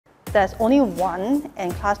there's only one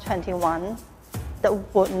in class 21 that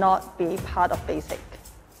would not be part of basic.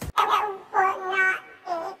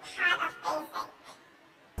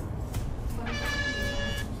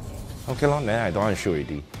 Okay, long then I don't want to show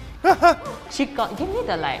already. She give me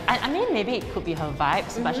the like, I mean maybe it could be her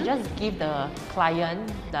vibes, but she just give the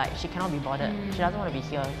client like she cannot be bothered. She doesn't want to be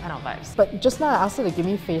here kind of vibes. But just now I asked her to give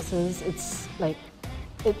me faces, it's like,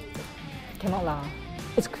 it cannot lah.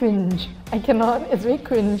 It's cringe. I cannot, it's very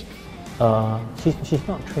cringe. She's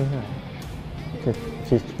not trained, right?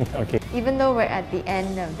 She's okay. Even though we're at the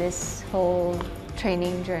end of this whole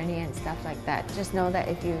training journey and stuff like that, just know that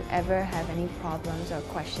if you ever have any problems or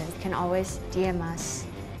questions, you can always DM us.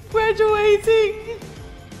 Graduating!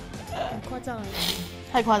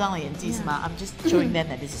 太夸张了演技是吗？I'm just showing them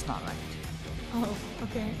that this is not right. Oh,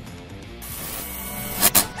 okay.